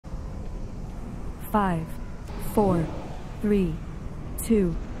5, 4, 3,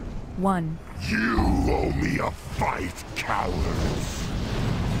 2, 1. You owe me a fight, cowards!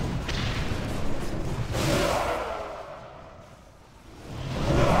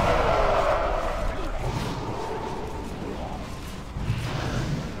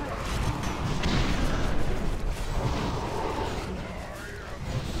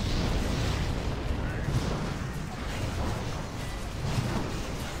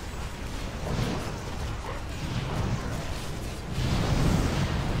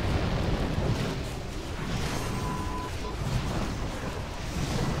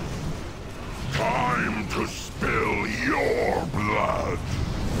 Time to spill your blood!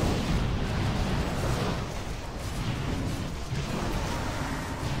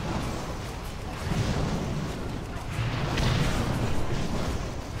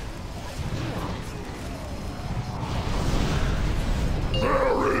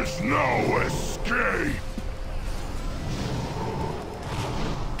 There is no escape!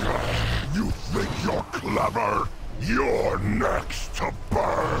 You think you're clever? You're next to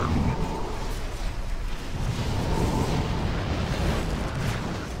burn!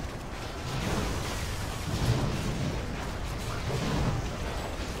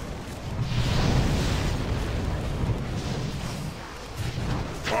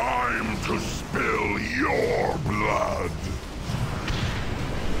 Time to spill your blood!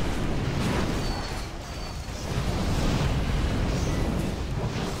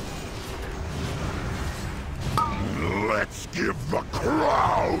 Let's give the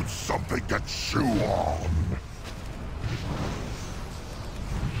crowd something to chew on!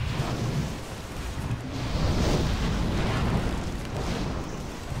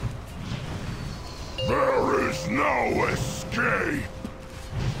 There is no escape!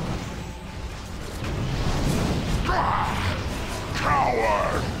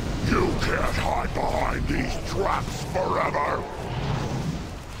 Coward! You can't hide behind these traps forever!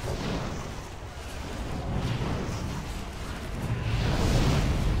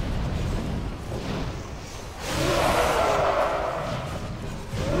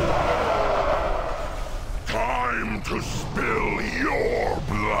 Time to spill your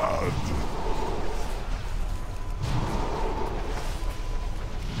blood!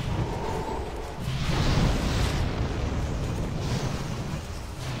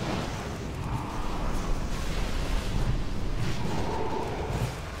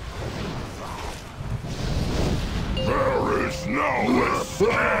 There is no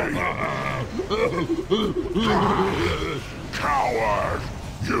escape! Coward!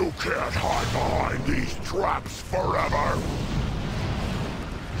 You can't hide behind these traps forever!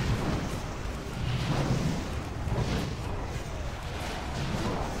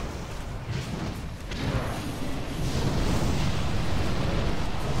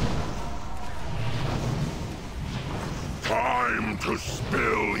 Time to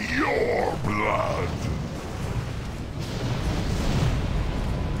spill your blood!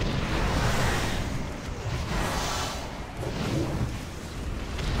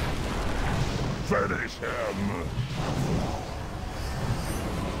 Finish him!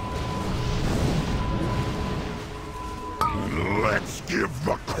 Let's give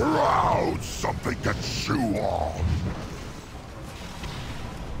the crowd something to chew on!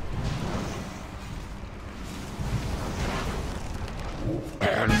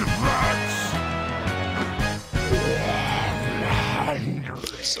 And that's... 100.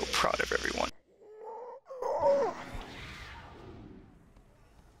 I'm so proud of everyone.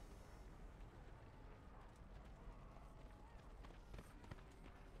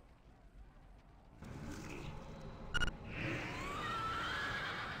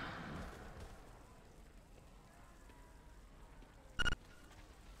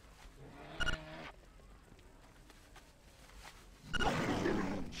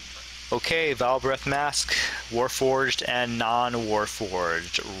 Okay, Valbreath Mask, Warforged and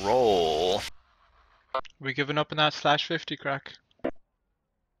non-Warforged. Roll. We giving up on that /50 crack?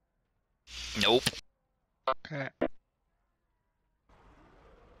 Nope. Okay.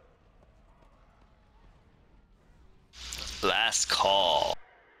 Last call.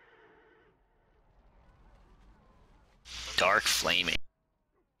 Dark Flaming.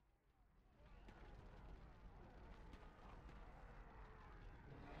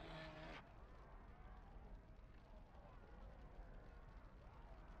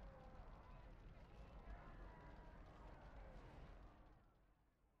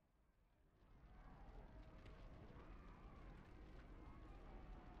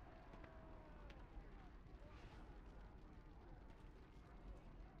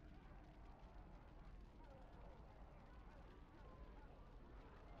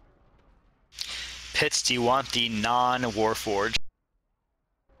 Pitts, do you want the non-Warforged?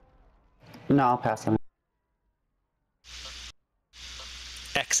 No, I'll pass on.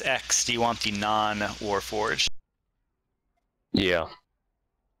 XX, do you want the non-Warforged? Yeah.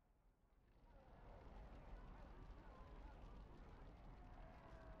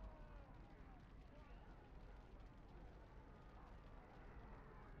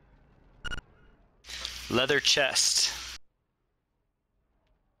 Leather chest.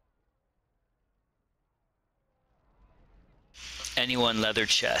 Anyone leather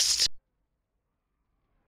chest?